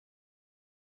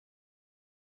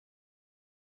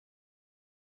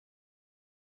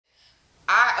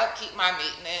I upkeep my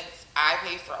maintenance. I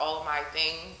pay for all of my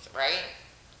things, right?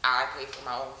 I pay for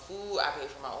my own food. I pay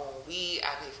for my own weed.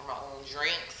 I pay for my own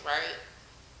drinks, right?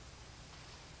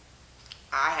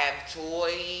 I have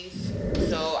toys,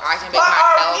 so I can make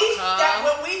myself come.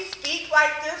 When we speak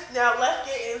like this, now let's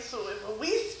get into it. When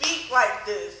we speak like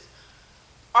this,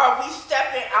 are we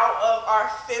stepping out of our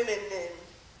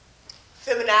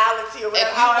femininality or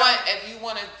whatever? If you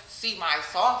want to see my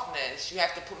softness, you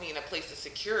have to put me in a place of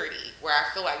security where I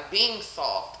feel like being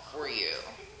soft for you.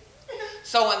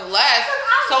 So unless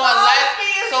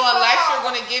you're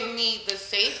going to give me the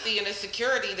safety and the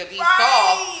security to be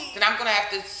soft, then I'm going to have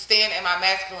to stand in my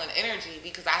masculine energy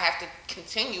because I have to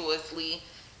continuously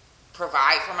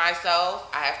provide for myself.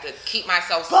 I have to keep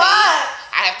myself safe.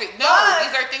 These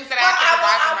are things that I have to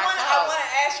provide for myself. I want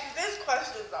to ask you this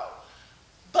question though.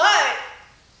 But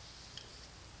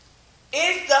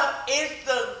is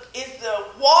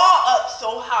the wall up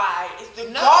so high? Is the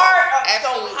guard up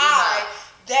so high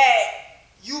that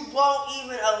you won't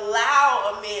even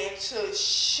allow a man to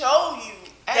show you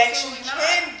that you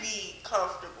can be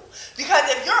comfortable? Because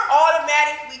if you're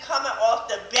automatically coming off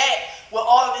the bat with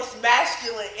all of this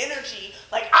masculine energy,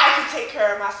 like I can take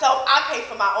care of myself, I pay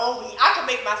for my own weed, I can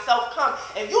make myself come.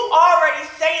 If you already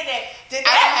saying that, then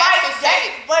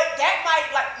that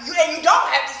might like you, and you don't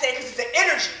have to say it because it's an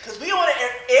energy. Because we on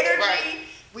an energy,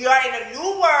 we are in a new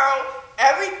world.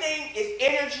 Everything is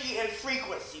energy and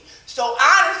frequency. So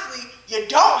honestly, you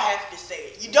don't have to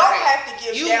say it. You don't have to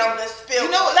give down the spill.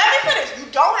 Let me finish. You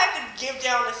don't have to give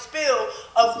down the spill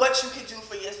of what you can do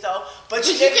for yourself. But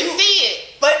you can see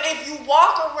it. But if you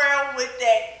walk around with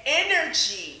that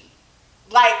energy,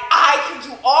 like I can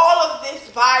do all of this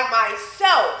by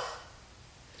myself,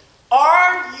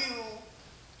 are you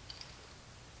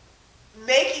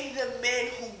making the men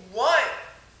who want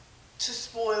to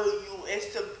spoil you and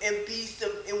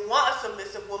want a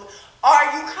submissive woman?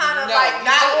 Are you kind of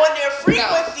not on their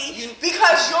frequency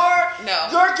because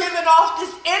you're giving off this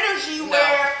energy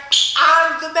where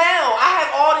I'm the male, I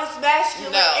have all this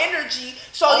masculine energy,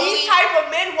 so these type of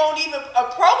men won't even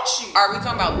approach you? Are we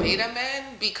talking about beta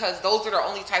men? Because those are the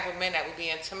only type of men that would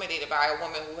be intimidated by a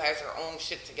woman who has her own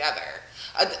shit together.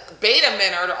 Beta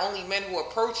men are the only men who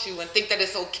approach you and think that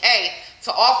it's okay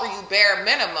to offer you bare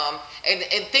minimum and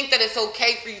think that it's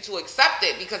okay for you to accept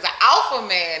it, because the alpha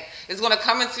man is going to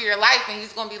come into your life and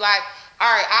he's going to be like,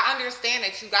 all right, I understand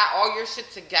that you got all your shit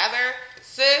together,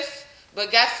 sis, but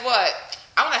guess what?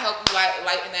 I'm going to help you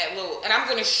lighten that load, and I'm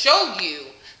going to show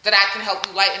you that I can help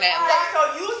you lighten that load. Right, so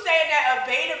you saying that a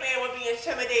beta man would be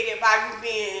intimidated by you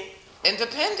being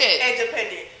independent.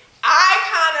 I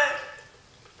kind of,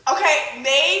 okay,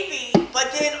 maybe,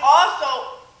 but then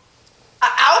also an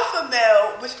alpha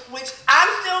male, which I'm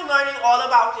still learning all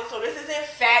about this, so this isn't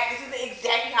fact, this isn't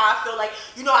exactly how I feel. Like,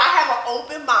 I have an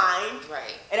open mind,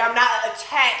 right, and I'm not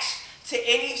attached to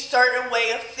any certain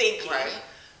way of thinking, right.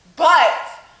 But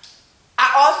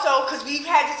I also, because we've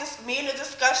had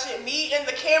me and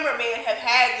the cameraman have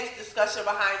had this discussion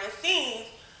behind the scenes.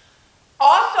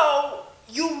 Also,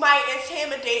 you might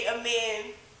intimidate a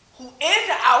man who is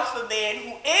an alpha man,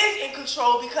 who is in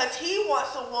control, because he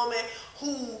wants a woman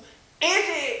who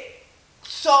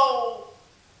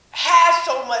has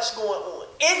so much going on,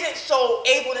 isn't so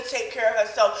able to take care of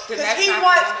herself, because he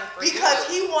wants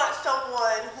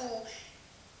someone who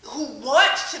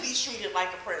wants to be treated like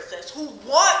a princess,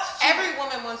 every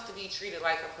woman wants to be treated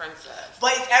like a princess.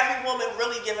 But is every woman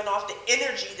really giving off the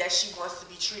energy that she wants to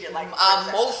be treated like a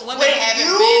princess? Most women haven't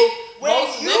been.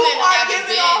 Most women are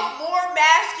giving off more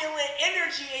masculine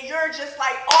energy, and you're just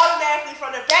like automatically from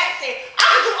the back saying, I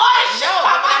can do all this shit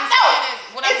by myself.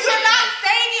 If you're not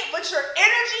saying it, but your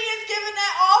energy is giving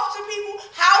that off to people,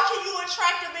 how can you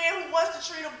attract a man who wants to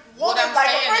treat a woman like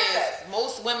a princess?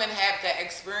 Most women have that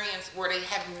experience where they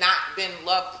have not been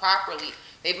loved properly.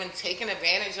 They've been taken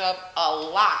advantage of a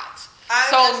lot.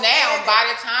 So now,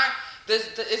 by the time,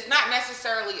 it's not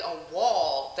necessarily a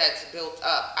wall that's built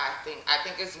up, I think. I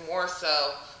think it's more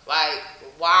so like,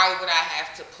 why would I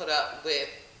have to put up with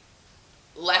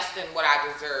less than what I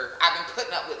deserve? I've been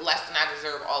putting up with less than I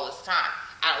deserve all this time.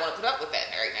 I don't want to put up with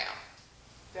that right now.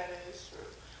 That is true.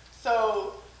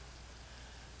 So,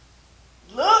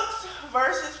 looks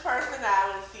versus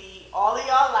personality, all of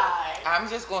y'all lie. I'm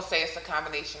just going to say it's a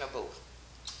combination of both.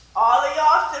 All of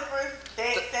y'all sippers,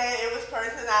 they said it was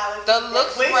personality. The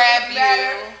looks grab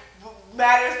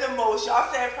matters the most.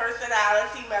 Y'all said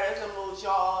personality matters the most.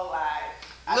 Y'all lied.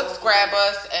 Looks grab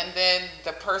us, and then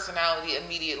the personality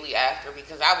immediately after,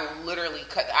 because I will literally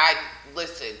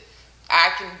listen.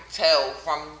 I can tell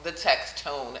from the text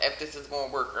tone if this is going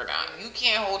to work or not. You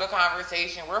can't hold a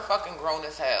conversation. We're fucking grown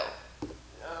as hell.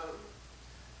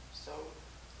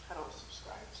 I don't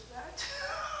subscribe to that.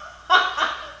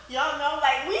 Y'all know,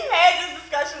 like, we've had this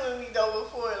discussion with me though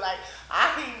before. Like,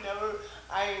 I ain't never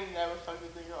fucking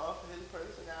nigga off of his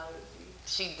personality.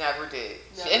 She never did,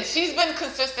 Never she's been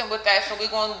consistent with that. So we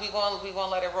gonna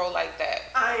let it roll like that.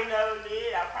 I ain't never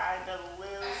did. I probably never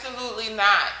will. Absolutely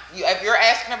not. If you're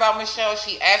asking about Michelle,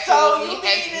 she absolutely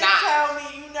has not. So you tell me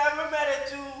you never met a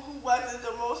dude who wasn't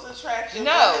the most attractive?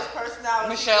 No. His personality.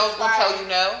 Michelle's gonna tell you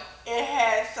no. It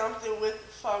has something with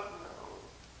fuck no.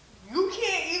 You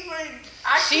can't even.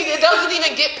 It doesn't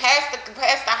even get past the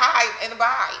high and the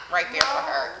vibe right there for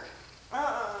her.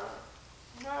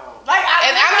 No. Like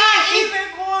I'm not even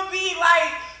going to be like.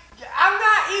 I'm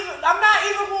not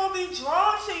even going to be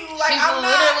drawn to you. Like she's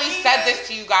literally said this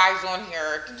to you guys on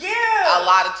here. Yeah. A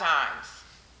lot of times.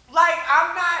 Like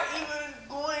I'm not even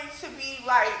going to be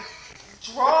like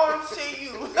drawn to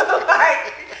you. like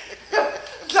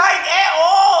at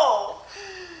all.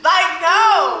 Like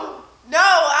no,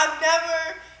 I've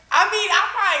never. I mean, I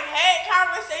probably had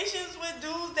conversations with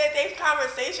dudes that their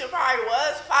conversation probably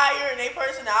was fire and their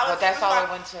personality. But that's all it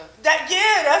went to.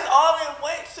 That's all it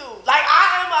went to. Like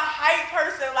I am a hype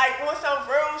person. Like on some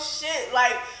real shit.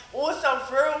 Like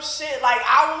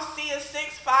I will see a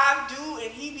 6'5" dude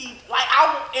and he be like,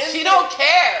 she don't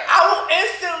care. I will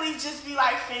instantly just be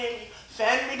like,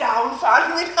 fan me down.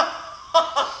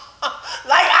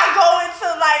 Like I go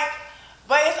into like,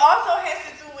 but it also has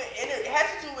to do with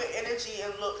energy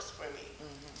and looks for me.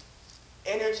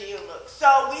 Energy and looks. So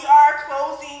we are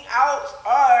closing out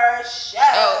our show.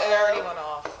 Oh, it already went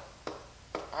off.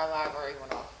 Our live already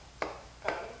went off.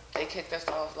 Okay. They kicked us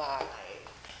off live.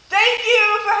 Thank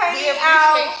you for hanging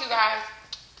out. We appreciate you guys.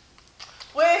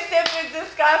 We'll Sip and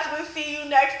Discuss. We'll see you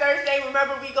next Thursday.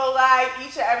 Remember, we go live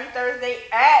each and every Thursday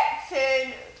at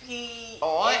 10 p.m.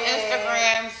 On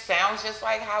Instagram. Sounds just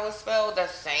like how it's spelled. The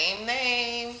same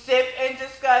name. Sip and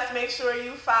Discuss. Make sure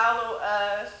you follow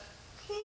us.